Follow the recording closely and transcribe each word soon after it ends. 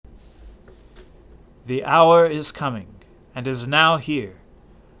The hour is coming, and is now here,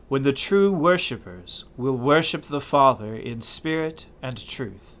 when the true worshippers will worship the Father in spirit and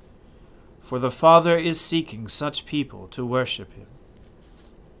truth, for the Father is seeking such people to worship him.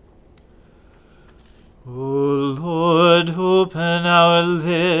 O Lord, open our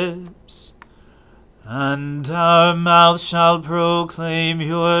lips, and our mouth shall proclaim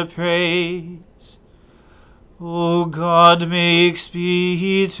your praise. O God, make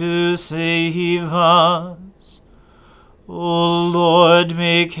speed to save us. O Lord,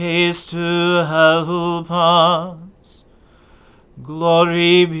 make haste to help us.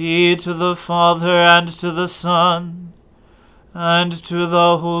 Glory be to the Father, and to the Son, and to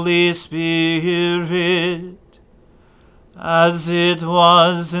the Holy Spirit, as it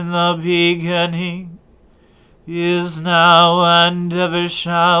was in the beginning, is now, and ever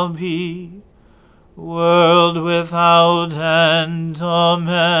shall be, world without end.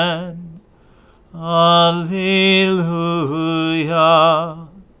 Amen. Alleluia.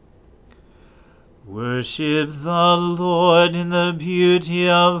 Worship the Lord in the beauty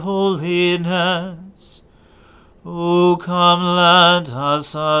of holiness. O come, let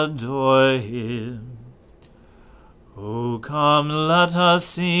us adore him. O come, let us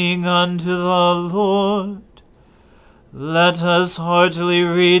sing unto the Lord. Let us heartily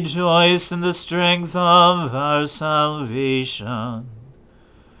rejoice in the strength of our salvation.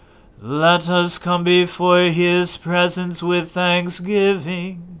 Let us come before his presence with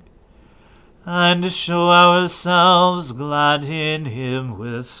thanksgiving, and show ourselves glad in him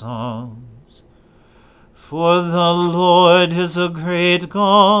with songs. For the Lord is a great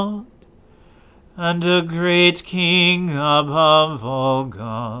God, and a great King above all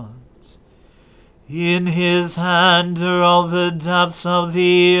gods. In his hand are all the depths of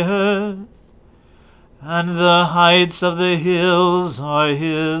the earth, and the heights of the hills are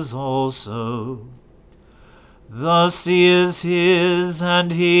his also. The sea is his,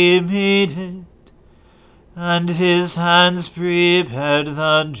 and he made it, and his hands prepared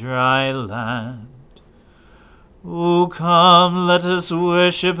the dry land. O come, let us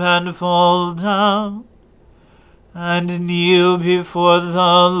worship and fall down, and kneel before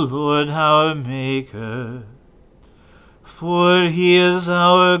the Lord our Maker. For he is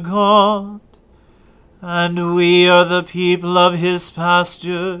our God, and we are the people of his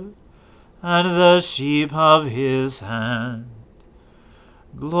pasture, and the sheep of his hand.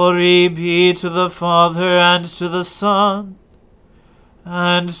 Glory be to the Father, and to the Son,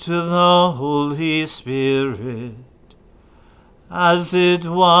 and to the Holy Spirit, as it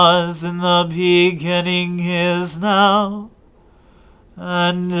was in the beginning, is now,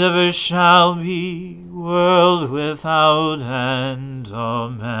 and ever shall be, world without end.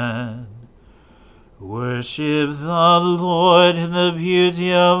 Amen. Worship the Lord in the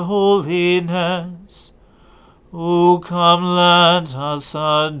beauty of holiness. O come, let us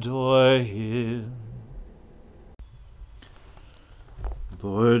adore him.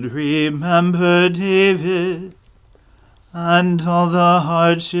 Lord, remember David, and all the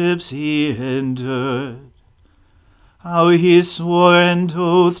hardships he endured, how he swore an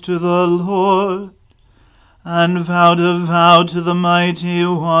oath to the Lord, and vowed a vow to the Mighty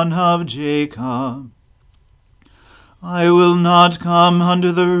One of Jacob. I will not come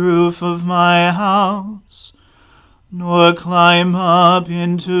under the roof of my house, nor climb up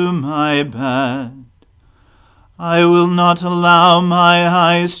into my bed. I will not allow my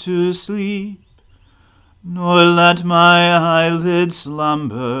eyes to sleep, nor let my eyelids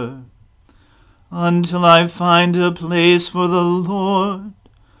slumber, until I find a place for the Lord,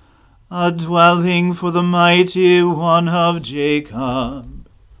 a dwelling for the Mighty One of Jacob.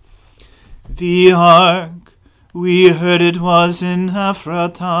 The ark, we heard it was in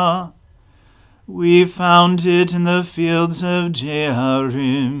Ephratah. We found it in the fields of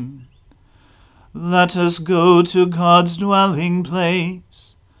Jearim. Let us go to God's dwelling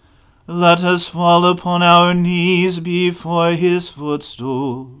place. Let us fall upon our knees before his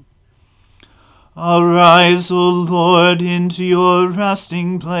footstool. Arise, O Lord, into your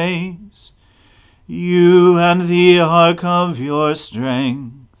resting place, you and the ark of your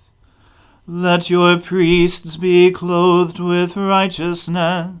strength. Let your priests be clothed with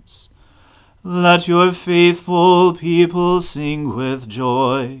righteousness. Let your faithful people sing with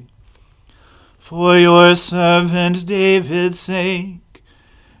joy. For your servant David's sake,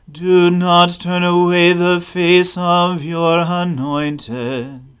 do not turn away the face of your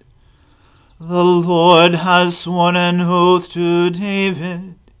anointed. The Lord has sworn an oath to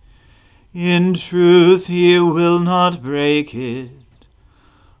David. In truth he will not break it.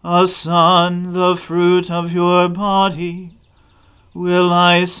 A son, the fruit of your body, will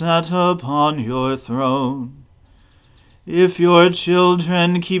I set upon your throne. If your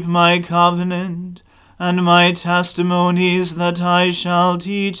children keep my covenant and my testimonies that I shall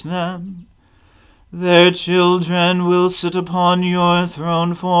teach them, their children will sit upon your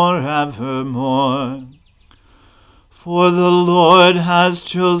throne forevermore. For the Lord has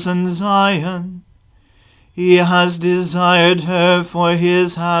chosen Zion. He has desired her for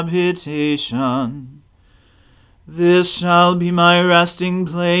his habitation. This shall be my resting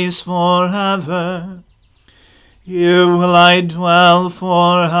place forever. Here will I dwell,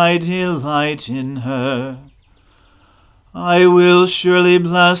 for I delight in her. I will surely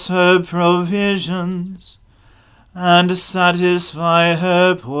bless her provisions, and satisfy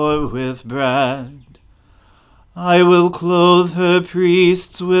her poor with bread. I will clothe her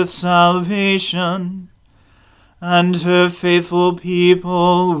priests with salvation, and her faithful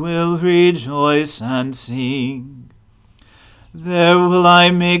people will rejoice and sing. There will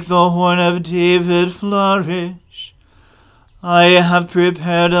I make the horn of David flourish. I have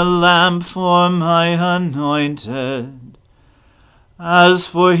prepared a lamp for my anointed. As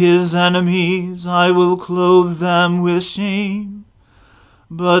for his enemies, I will clothe them with shame,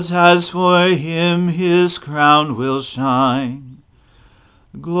 but as for him, his crown will shine.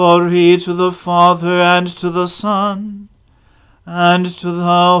 Glory to the Father, and to the Son, and to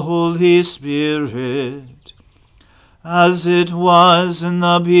the Holy Spirit, as it was in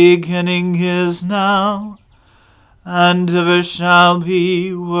the beginning, is now, and ever shall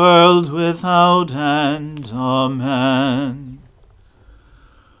be, world without end. Amen.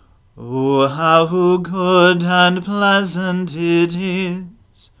 Oh, how good and pleasant it is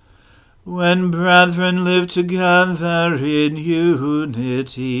when brethren live together in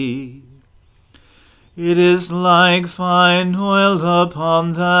unity. It is like fine oil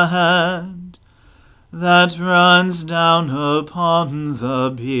upon the head that runs down upon the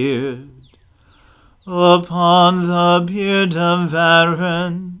beard of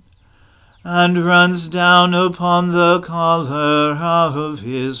Aaron, and runs down upon the collar of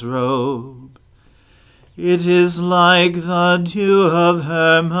his robe. It is like the dew of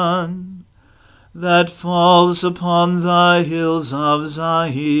Hermon that falls upon the hills of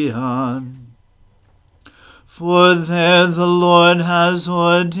Zion. For there the Lord has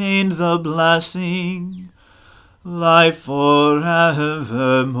ordained the blessing, life forevermore.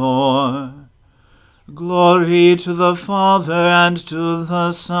 Glory to the Father, and to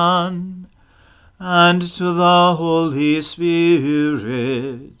the Son, and to the Holy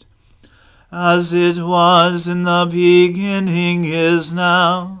Spirit, as it was in the beginning, is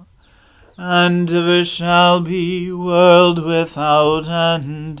now, and ever shall be, world without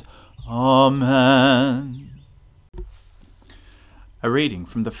end. Amen. A reading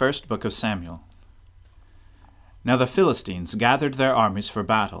from the first book of Samuel. Now the Philistines gathered their armies for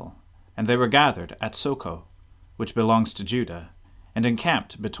battle, and they were gathered at Socoh, which belongs to Judah, and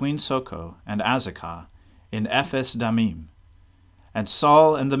encamped between Socoh and Azekah in Ephes Dammim. And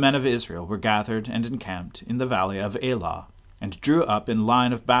Saul and the men of Israel were gathered and encamped in the valley of Elah, and drew up in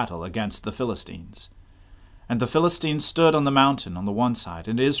line of battle against the Philistines. And the Philistines stood on the mountain on the one side,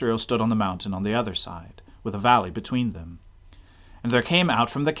 and Israel stood on the mountain on the other side, with a valley between them. And there came out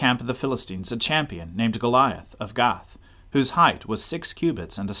from the camp of the Philistines a champion named Goliath of Gath, whose height was 6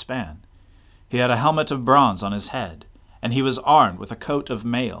 cubits and a span. He had a helmet of bronze on his head, and he was armed with a coat of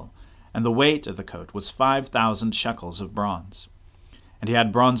mail, and the weight of the coat was 5,000 shekels of bronze. And he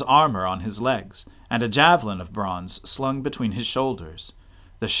had bronze armor on his legs, and a javelin of bronze slung between his shoulders.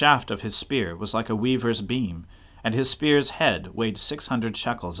 The shaft of his spear was like a weaver's beam, and his spear's head weighed 600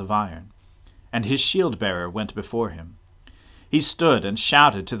 shekels of iron. And his shield-bearer went before him. He stood and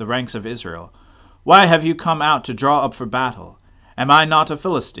shouted to the ranks of Israel, "Why have you come out to draw up for battle? Am I not a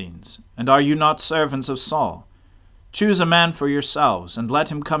Philistines, and are you not servants of Saul? Choose a man for yourselves, and let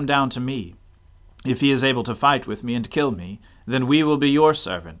him come down to me. If he is able to fight with me and kill me, then we will be your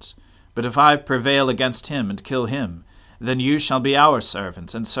servants. But if I prevail against him and kill him, then you shall be our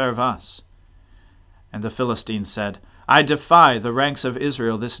servants and serve us." And the Philistines said, "I defy the ranks of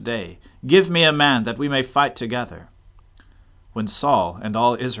Israel this day. Give me a man that we may fight together." When Saul and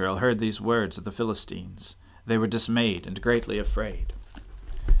all Israel heard these words of the Philistines, they were dismayed and greatly afraid.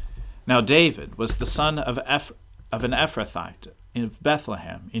 Now David was the son of an Ephrathite of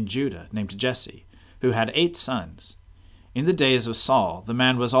Bethlehem in Judah named Jesse, who had 8 sons. In the days of Saul, the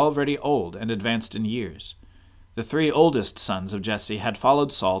man was already old and advanced in years. The 3 oldest sons of Jesse had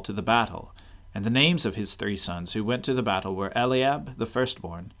followed Saul to the battle, and the names of his 3 sons who went to the battle were Eliab the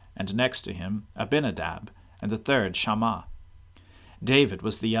firstborn, and next to him Abinadab, and the third Shammah. David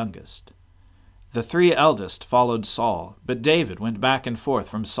was the youngest. The 3 eldest followed Saul, but David went back and forth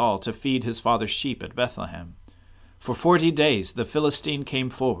from Saul to feed his father's sheep at Bethlehem. For 40 days the Philistine came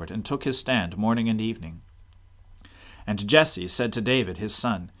forward and took his stand morning and evening. And Jesse said to David his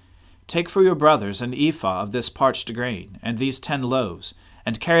son, Take for your brothers an ephah of this parched grain, and these 10 loaves,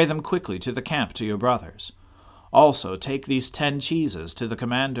 and carry them quickly to the camp to your brothers. Also take these 10 cheeses to the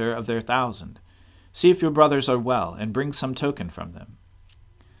commander of their 1,000. See if your brothers are well, and bring some token from them.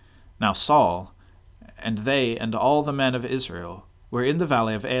 Now Saul, and they and all the men of Israel, were in the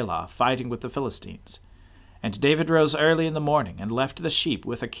valley of Elah, fighting with the Philistines. And David rose early in the morning, and left the sheep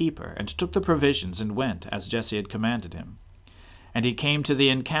with a keeper, and took the provisions, and went, as Jesse had commanded him. And he came to the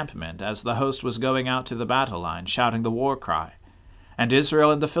encampment, as the host was going out to the battle line, shouting the war cry. And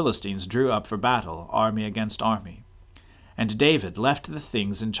Israel and the Philistines drew up for battle, army against army. And David left the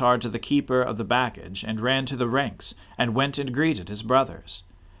things in charge of the keeper of the baggage, and ran to the ranks, and went and greeted his brothers.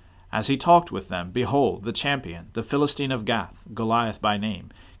 As he talked with them, behold, the champion, the Philistine of Gath, Goliath by name,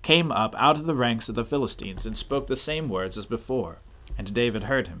 came up out of the ranks of the Philistines, and spoke the same words as before, and David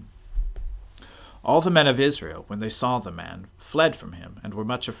heard him. All the men of Israel, when they saw the man, fled from him, and were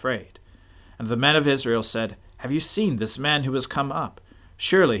much afraid. And the men of Israel said, Have you seen this man who has come up?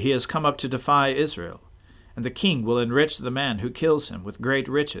 Surely he has come up to defy Israel. And the king will enrich the man who kills him with great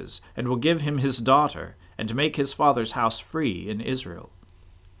riches, and will give him his daughter, and make his father's house free in Israel.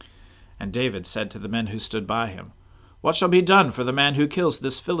 And David said to the men who stood by him, What shall be done for the man who kills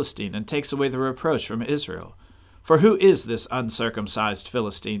this Philistine, and takes away the reproach from Israel? For who is this uncircumcised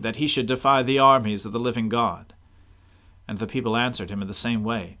Philistine, that he should defy the armies of the living God? And the people answered him in the same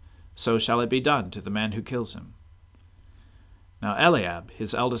way, So shall it be done to the man who kills him. Now Eliab,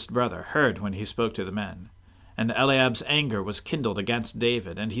 his eldest brother, heard when he spoke to the men. And Eliab's anger was kindled against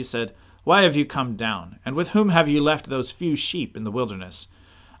David, and he said, Why have you come down? And with whom have you left those few sheep in the wilderness?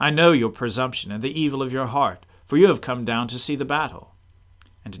 I know your presumption and the evil of your heart, for you have come down to see the battle.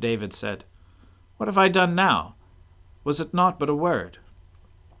 And David said, What have I done now? Was it not but a word?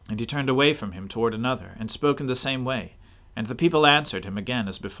 And he turned away from him toward another, and spoke in the same way, and the people answered him again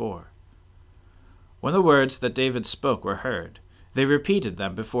as before. When the words that David spoke were heard, they repeated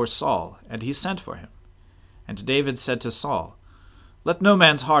them before Saul, and he sent for him. And David said to Saul, Let no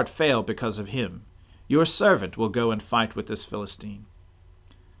man's heart fail because of him. Your servant will go and fight with this Philistine.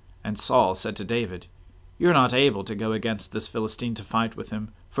 And Saul said to David, You are not able to go against this Philistine to fight with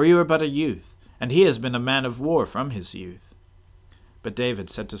him, for you are but a youth, and he has been a man of war from his youth. But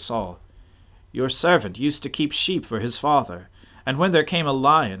David said to Saul, Your servant used to keep sheep for his father, and when there came a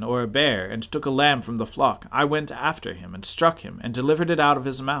lion or a bear, and took a lamb from the flock, I went after him, and struck him, and delivered it out of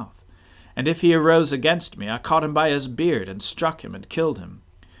his mouth. And if he arose against me, I caught him by his beard, and struck him, and killed him.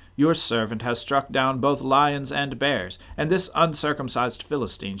 Your servant has struck down both lions and bears, and this uncircumcised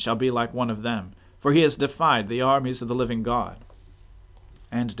Philistine shall be like one of them, for he has defied the armies of the living God.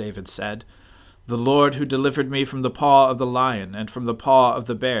 And David said, The Lord who delivered me from the paw of the lion and from the paw of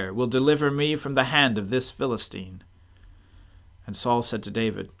the bear will deliver me from the hand of this Philistine. And Saul said to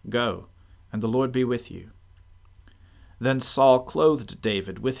David, Go, and the Lord be with you. Then Saul clothed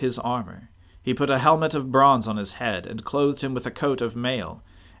David with his armor. He put a helmet of bronze on his head, and clothed him with a coat of mail.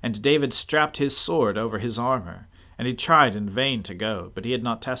 And David strapped his sword over his armor, and he tried in vain to go, but he had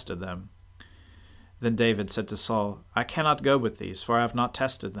not tested them. Then David said to Saul, I cannot go with these, for I have not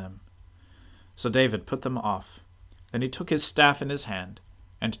tested them. So David put them off. Then he took his staff in his hand,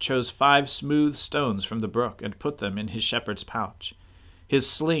 and chose 5 smooth stones from the brook, and put them in his shepherd's pouch. His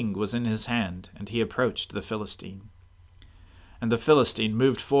sling was in his hand, and he approached the Philistine. And the Philistine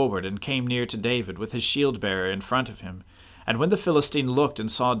moved forward, and came near to David, with his shield-bearer in front of him. And when the Philistine looked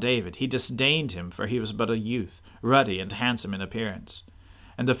and saw David, he disdained him, for he was but a youth, ruddy and handsome in appearance.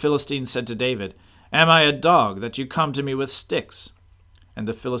 And the Philistine said to David, Am I a dog, that you come to me with sticks? And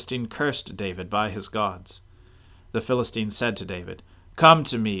the Philistine cursed David by his gods. The Philistine said to David, Come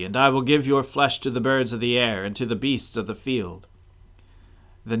to me, and I will give your flesh to the birds of the air, and to the beasts of the field.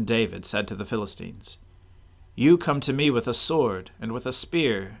 Then David said to the Philistines, You come to me with a sword, and with a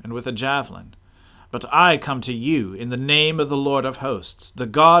spear, and with a javelin. But I come to you in the name of the Lord of hosts, the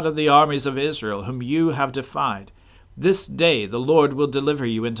God of the armies of Israel, whom you have defied. This day the Lord will deliver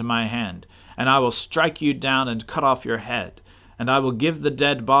you into my hand, and I will strike you down and cut off your head. And I will give the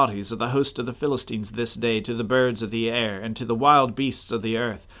dead bodies of the host of the Philistines this day to the birds of the air, and to the wild beasts of the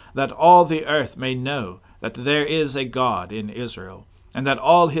earth, that all the earth may know that there is a God in Israel, and that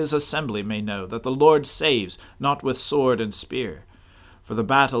all his assembly may know that the Lord saves, not with sword and spear. For the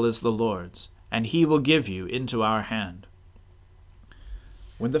battle is the Lord's, and he will give you into our hand.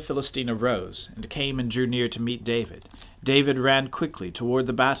 When the Philistine arose and came and drew near to meet David, David ran quickly toward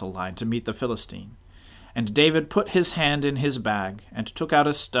the battle line to meet the Philistine. And David put his hand in his bag, and took out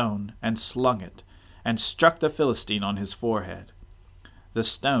a stone, and slung it, and struck the Philistine on his forehead. The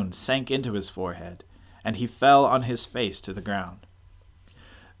stone sank into his forehead, and he fell on his face to the ground.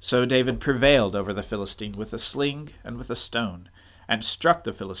 So David prevailed over the Philistine with a sling and with a stone, and struck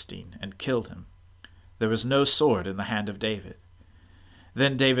the Philistine, and killed him. There was no sword in the hand of David.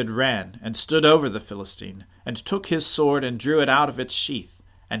 Then David ran, and stood over the Philistine, and took his sword, and drew it out of its sheath,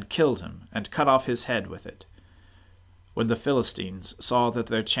 and killed him, and cut off his head with it. When the Philistines saw that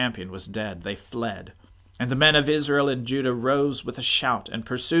their champion was dead, they fled. And the men of Israel and Judah rose with a shout, and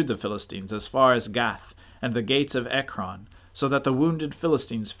pursued the Philistines as far as Gath, and the gates of Ekron, so that the wounded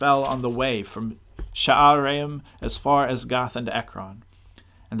Philistines fell on the way from Shaaraim as far as Gath and Ekron.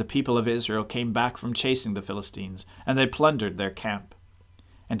 And the people of Israel came back from chasing the Philistines, and they plundered their camp.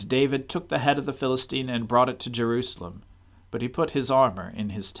 And David took the head of the Philistine and brought it to Jerusalem, but he put his armor in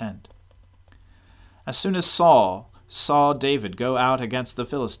his tent. As soon as Saul saw David go out against the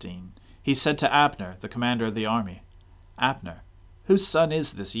Philistine, he said to Abner, the commander of the army, "Abner, whose son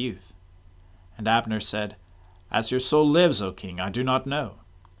is this youth?" And Abner said, "As your soul lives, O king, I do not know."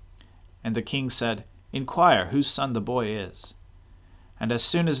 And the king said, "Inquire whose son the boy is." And as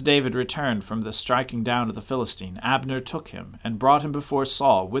soon as David returned from the striking down of the Philistine, Abner took him, and brought him before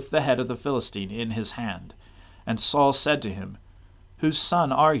Saul with the head of the Philistine in his hand. And Saul said to him, "Whose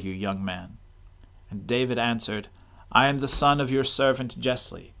son are you, young man?" And David answered, "I am the son of your servant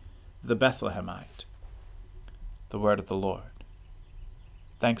Jesse, the Bethlehemite." The word of the Lord.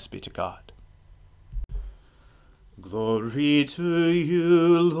 Thanks be to God. Glory to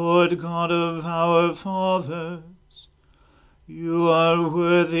you, Lord God of our fathers. You are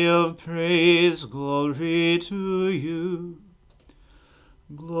worthy of praise. Glory to you.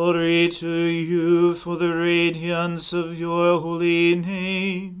 Glory to you for the radiance of your holy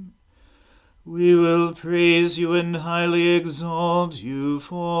name. We will praise you and highly exalt you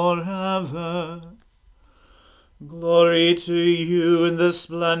forever. Glory to you in the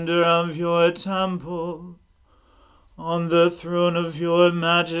splendor of your temple. On the throne of your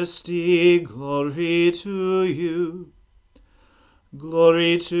majesty, glory to you.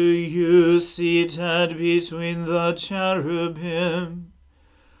 Glory to you seated between the cherubim.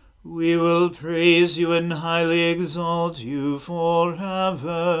 We will praise you and highly exalt you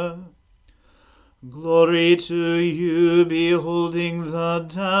forever. Glory to you beholding the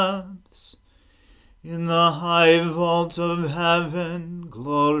depths. In the high vault of heaven,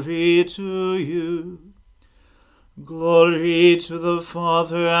 glory to you. Glory to the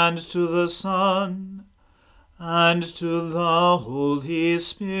Father and to the Son and to the Holy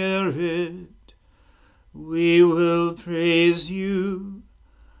Spirit. We will praise you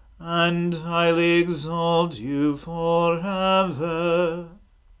and highly exalt you forever.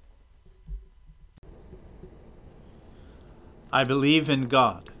 I believe in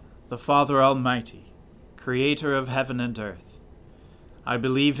God, the Father Almighty, creator of heaven and earth. I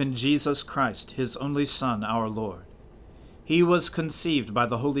believe in Jesus Christ, his only Son, our Lord. He was conceived by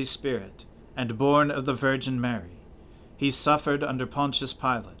the Holy Spirit and born of the Virgin Mary. He suffered under Pontius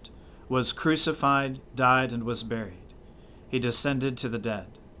Pilate, was crucified, died, and was buried. He descended to the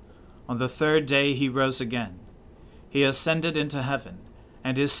dead. On the third day he rose again. He ascended into heaven,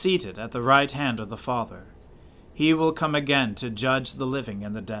 and is seated at the right hand of the Father. He will come again to judge the living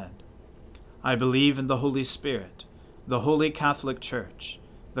and the dead. I believe in the Holy Spirit, the Holy Catholic Church,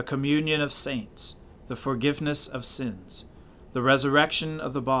 the communion of saints, the forgiveness of sins, the resurrection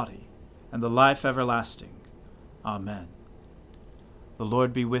of the body, and the life everlasting. Amen. The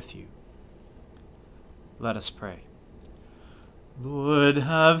Lord be with you. Let us pray. Lord,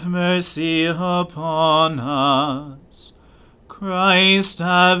 have mercy upon us. Christ,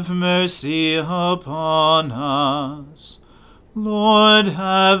 have mercy upon us. Lord,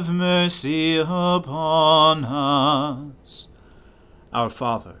 have mercy upon us. Our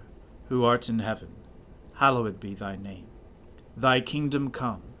Father, who art in heaven, hallowed be thy name. Thy kingdom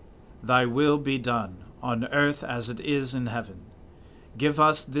come, thy will be done, on earth as it is in heaven. Give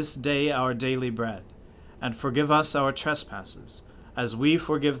us this day our daily bread, and forgive us our trespasses, as we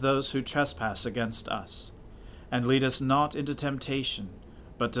forgive those who trespass against us. And lead us not into temptation,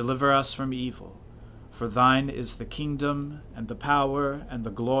 but deliver us from evil. For thine is the kingdom, and the power, and the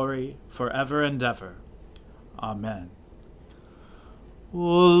glory, forever and ever. Amen.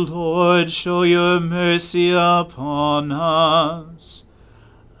 O Lord, show your mercy upon us,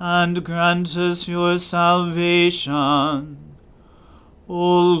 and grant us your salvation.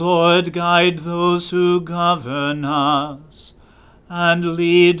 O Lord, guide those who govern us, and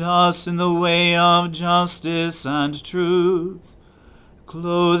lead us in the way of justice and truth.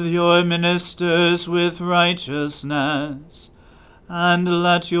 Clothe your ministers with righteousness, and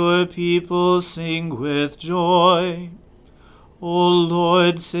let your people sing with joy. O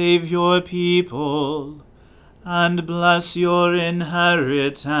Lord, save your people, and bless your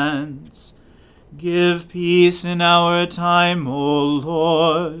inheritance. Give peace in our time, O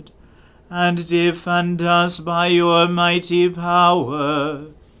Lord, and defend us by your mighty power.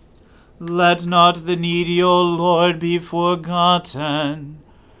 Let not the needy, O Lord, be forgotten,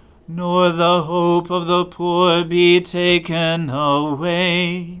 nor the hope of the poor be taken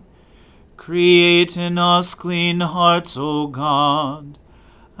away. Create in us clean hearts, O God,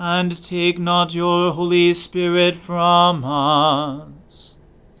 and take not your Holy Spirit from us.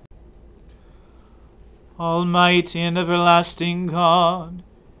 Almighty and everlasting God,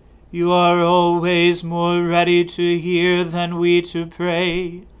 you are always more ready to hear than we to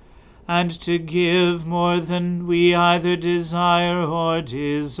pray, and to give more than we either desire or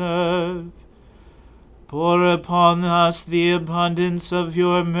deserve. Pour upon us the abundance of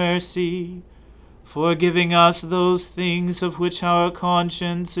your mercy, forgiving us those things of which our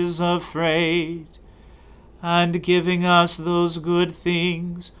conscience is afraid, and giving us those good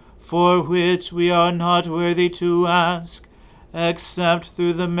things for which we are not worthy to ask, except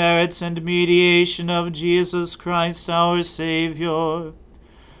through the merits and mediation of Jesus Christ our Saviour,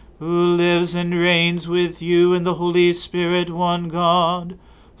 who lives and reigns with you in the Holy Spirit, one God,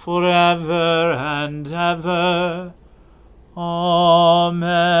 forever and ever. Amen.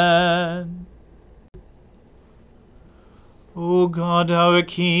 O God, our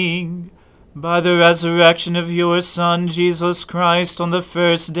King, by the resurrection of your Son, Jesus Christ, on the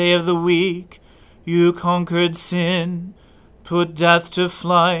first day of the week, you conquered sin, put death to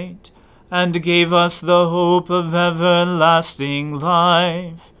flight, and gave us the hope of everlasting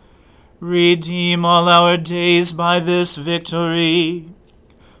life. Redeem all our days by this victory.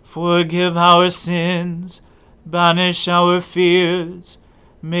 Forgive our sins, banish our fears,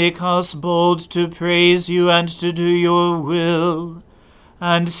 make us bold to praise you and to do your will,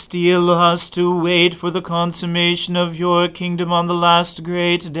 and steel us to wait for the consummation of your kingdom on the last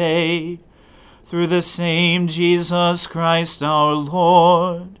great day, through the same Jesus Christ our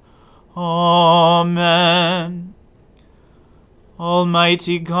Lord. Amen.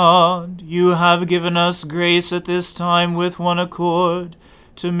 Almighty God, you have given us grace at this time with one accord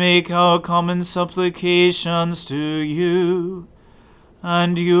to make our common supplications to you.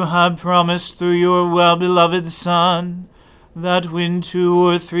 And you have promised through your well-beloved Son that when 2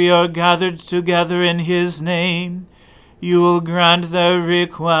 or 3 are gathered together in his name, you will grant their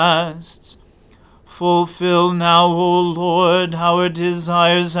requests. Fulfill now, O Lord, our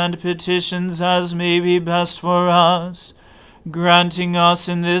desires and petitions as may be best for us, granting us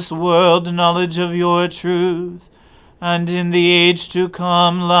in this world knowledge of your truth, and in the age to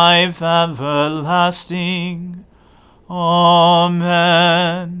come life everlasting.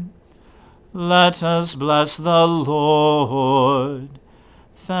 Amen. Let us bless the Lord.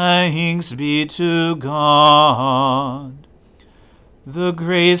 Thanks be to God. The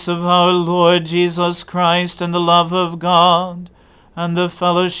grace of our Lord Jesus Christ, and the love of God, and the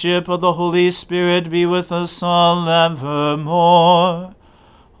fellowship of the Holy Spirit be with us all evermore.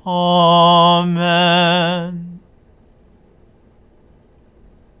 Amen.